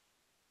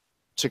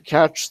to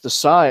catch the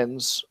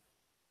signs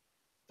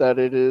that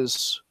it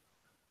is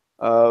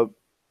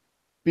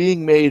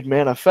being made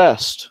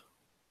manifest.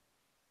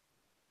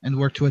 and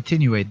work to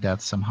attenuate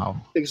that somehow.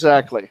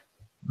 Exactly.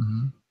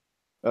 Hmm.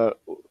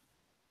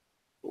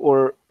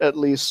 Or at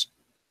least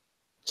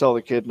tell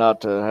the kid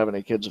not to have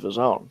any kids of his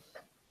own.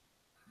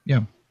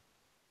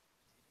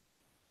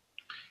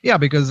 Yeah,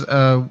 because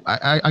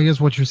I guess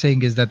what you're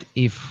saying is that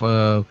if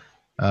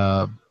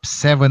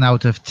 7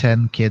 out of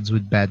 10 kids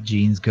with bad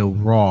genes go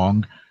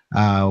wrong,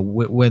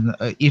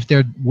 if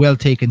they're well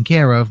taken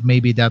care of,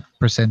 maybe that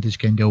percentage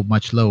can go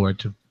much lower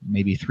to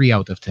maybe 3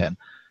 out of 10.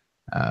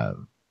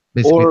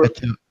 Basically, Or-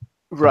 go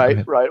Right,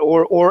 ahead. right.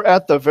 Or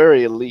at the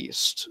very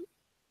least,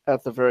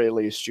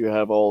 you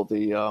have all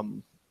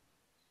the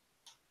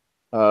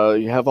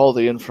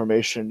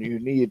information you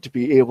need to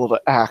be able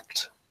to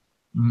act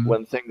Mhm,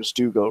 when things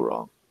do go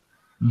wrong.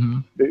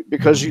 mhm,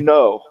 Because you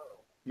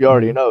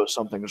already know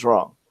something's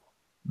wrong.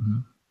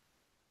 mhm.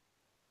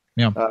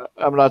 Yeah.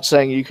 I'm not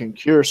saying you can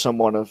cure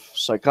someone of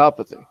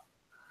psychopathy.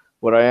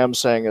 What I am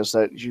saying is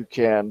that you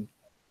can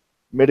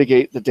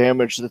mitigate the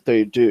damage that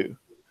they do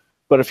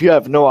But if you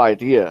have no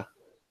idea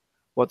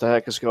what the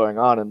heck is going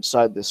on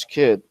inside this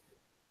kid,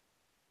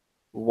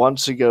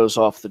 once he goes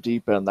off the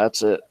deep end,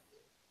 that's it.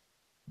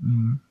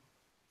 Mhm.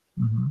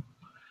 Mhm.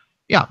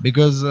 Yeah,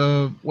 because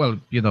well,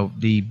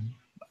 the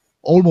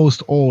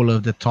almost all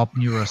of the top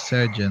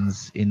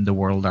neurosurgeons in the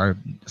world are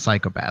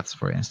psychopaths,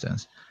 for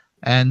instance,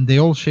 and they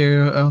all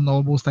share an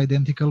almost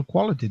identical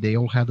quality. They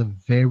all had a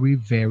very,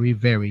 very,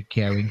 very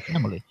caring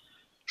family.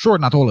 Sure,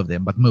 not all of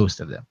them, but most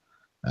of them.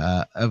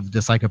 Of the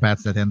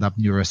psychopaths that end up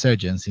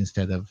neurosurgeons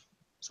instead of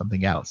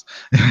something else.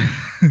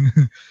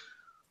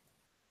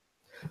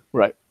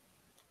 Right.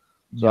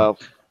 Yeah. So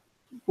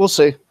we'll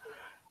see.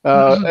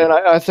 And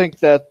I think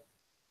that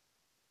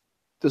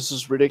this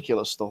is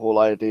ridiculous. The whole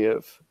idea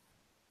of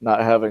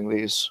not having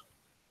these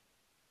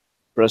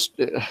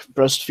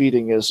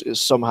breastfeeding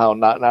is somehow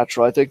not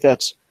natural. I think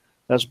that's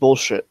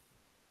bullshit.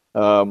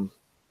 Um,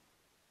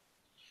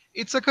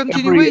 It's a every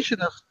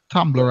continuation of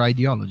Tumblr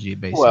ideology,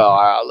 well,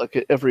 basically. look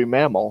at every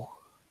mammal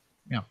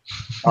Yeah.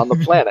 on the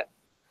planet.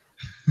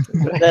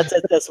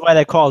 That's why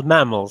they're called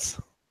mammals.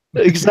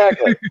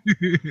 Exactly.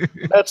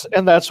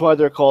 That's why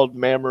they're called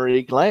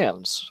mammary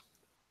glands.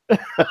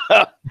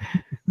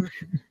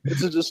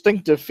 It's a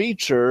distinctive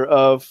feature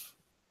of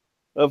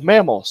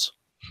mammals.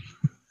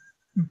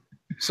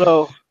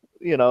 So,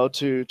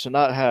 to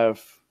not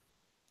have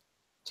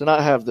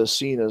this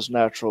seen as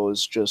natural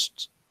is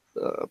just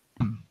uh,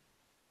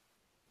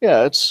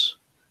 yeah, it's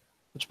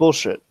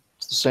bullshit.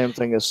 It's the same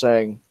thing as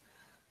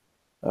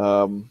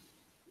um,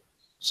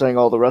 saying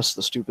all the rest of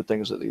the stupid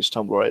things that these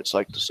Tumblrites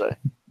like to say.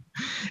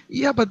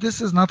 Yeah, but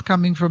this is not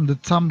coming from the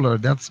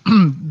Tumblr. That's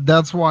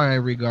that's why I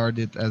regard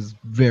it as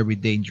very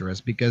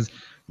dangerous, because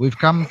we've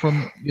come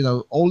from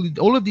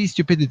all of these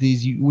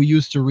stupidities we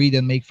used to read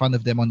and make fun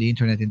of them on the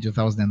internet in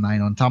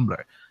 2009 on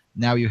Tumblr.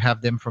 Now you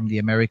have them from the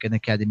American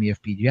Academy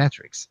of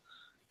Pediatrics.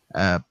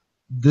 Uh,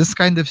 this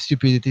kind of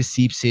stupidity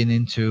seeps in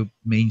into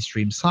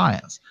mainstream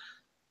science,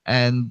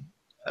 and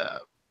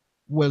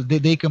well,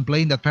 they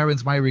complain that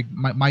parents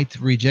might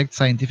reject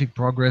scientific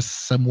progress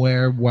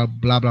somewhere, well,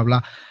 blah blah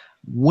blah.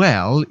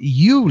 Well,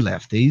 you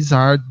lefties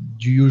are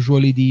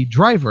usually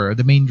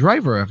the main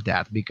driver of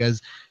that,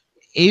 because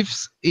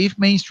if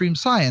mainstream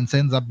science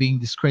ends up being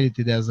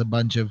discredited as a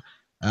bunch of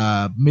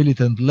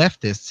militant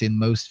leftists in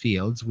most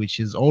fields, which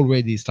is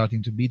already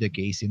starting to be the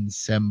case in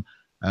some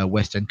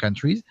Western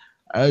countries,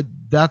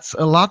 that's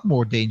a lot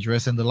more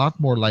dangerous and a lot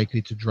more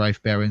likely to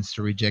drive parents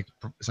to reject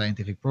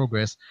scientific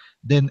progress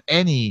than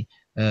any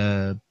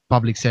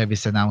public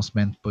service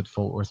announcement put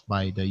forth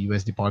by the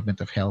U.S.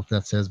 Department of Health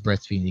that says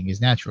breastfeeding is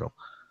natural.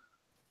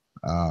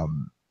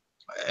 Um,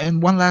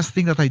 and one last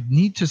thing that I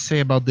need to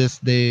say about this,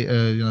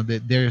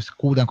 there's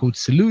quote unquote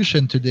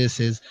solution to this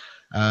is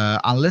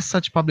unless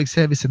such public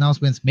service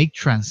announcements make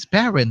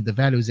transparent the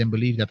values and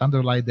belief that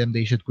underlie them,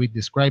 they should quit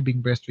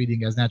describing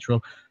breastfeeding as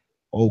natural.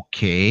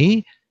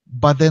 Okay,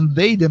 but then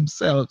they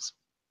themselves,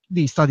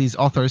 the study's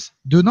authors,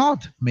 do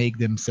not make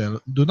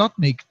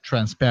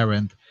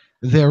transparent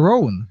their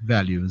own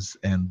values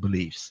and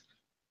beliefs.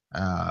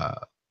 Uh,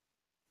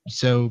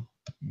 so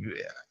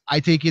I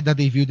take it that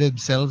they view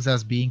themselves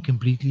as being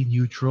completely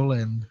neutral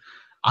and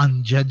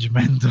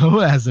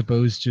unjudgmental, as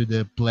opposed to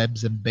the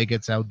plebs and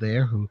bigots out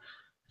there who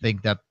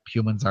think that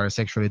humans are a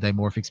sexually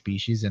dimorphic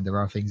species and there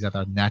are things that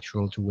are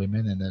natural to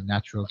women and are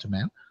natural to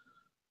men.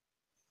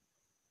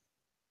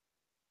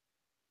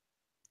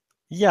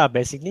 Yeah,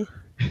 basically.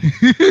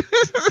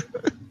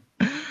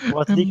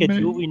 What leaked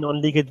movie,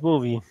 non-leaked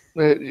movie.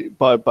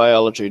 By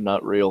biology,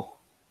 not real.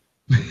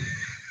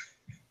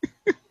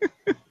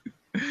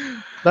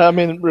 I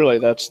mean, really,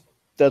 that's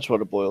what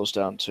it boils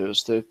down to.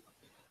 Is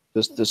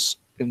this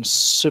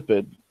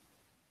insipid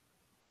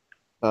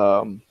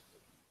notion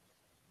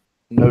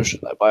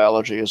that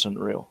biology isn't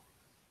real.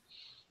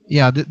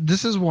 Yeah,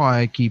 this is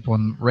why I keep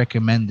on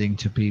recommending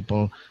to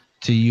people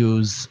to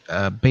use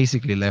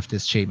basically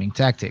leftist shaming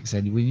tactics.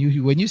 And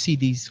when you see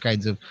these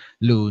kinds of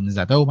loons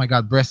that, oh my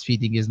God,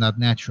 breastfeeding is not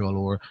natural,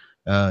 or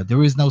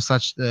there is no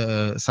such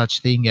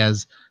thing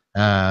as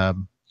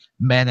um,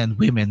 men and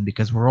women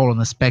because we're all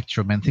on a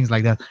spectrum and things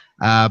like that.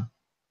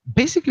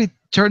 Basically,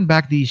 turn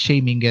back the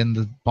shaming and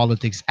the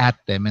politics at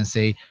them and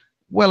say,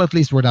 well, at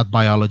least we're not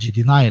biology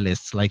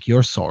denialists like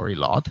your sorry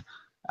lot.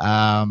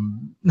 I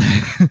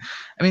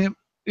mean,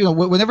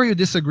 whenever you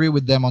disagree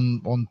with them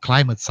on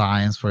climate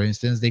science, for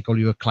instance, they call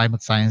you a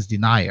climate science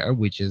denier,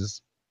 which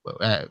is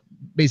uh,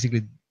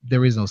 basically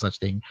there is no such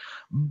thing.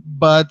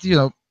 But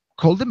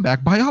call them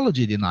back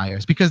biology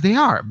deniers, because they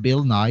are.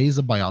 Bill Nye is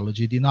a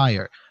biology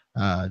denier.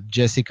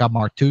 Jessica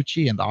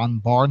Martucci and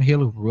Ann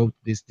Barnhill, who wrote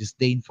this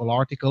disdainful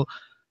article,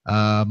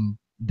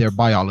 they're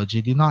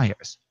biology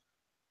deniers.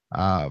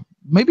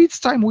 Maybe it's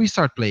time we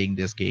start playing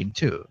this game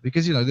too,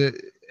 because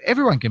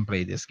everyone can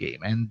play this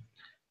game, and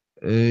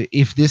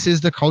if this is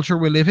the culture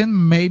we live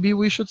in, maybe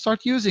we should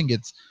start using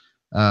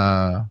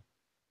uh,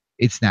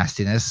 its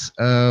nastiness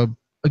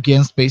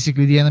against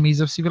basically the enemies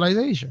of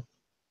civilization.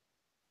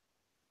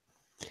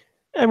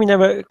 I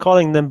mean,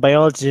 calling them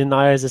biology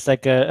deniers is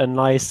like a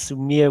nice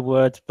mere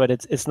word, but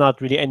it's not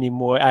really any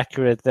more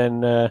accurate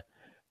than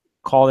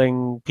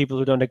calling people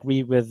who don't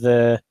agree with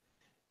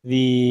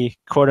the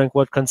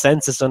quote-unquote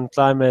consensus on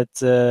climate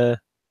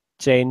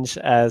change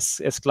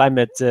as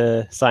climate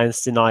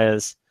science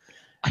deniers.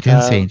 I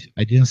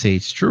didn't say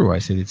it's true. I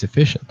said it's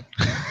efficient.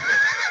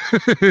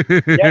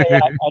 Yeah,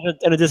 I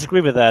don't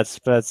disagree with that,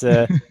 but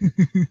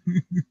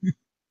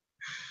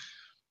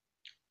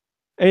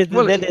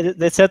Well,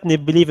 they certainly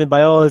believe in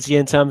biology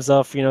in terms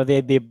of, you know, they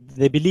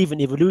believe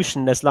in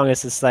evolution as long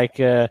as it's like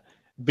below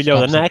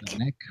the stops at neck, the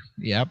neck.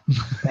 Yep.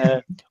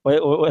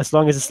 or as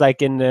long as it's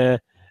like in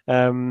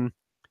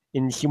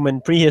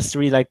human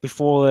prehistory, like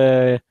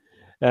before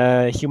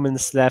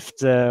humans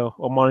left or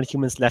modern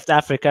humans left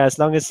Africa. As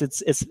long as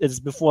it's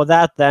before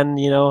that, then,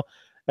 you know,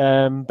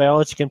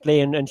 biology can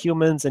play in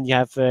humans, and you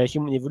have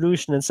human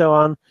evolution and so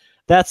on.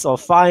 That's all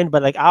fine,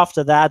 but like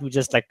after that, we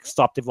just like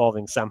stopped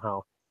evolving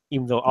somehow.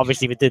 Even though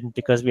obviously we didn't,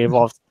 because we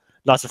evolved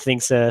lots of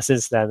things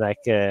since then, like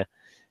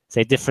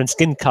say different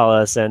skin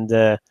colors and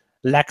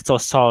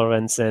lactose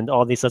tolerance and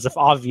all these sorts of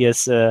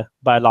obvious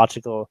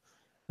biological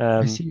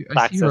I see you're a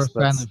factors.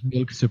 fan of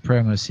milk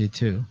supremacy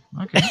too.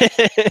 Okay.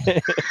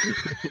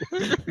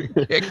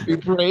 Can't be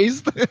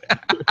praised.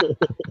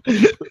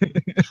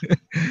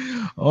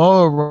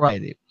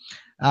 Alrighty.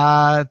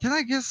 Then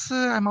I guess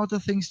I'm out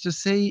of things to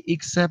say,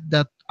 except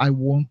that I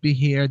won't be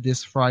here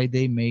this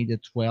Friday, May the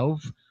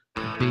 12th,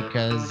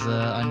 because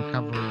I'm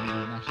covering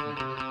the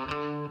national.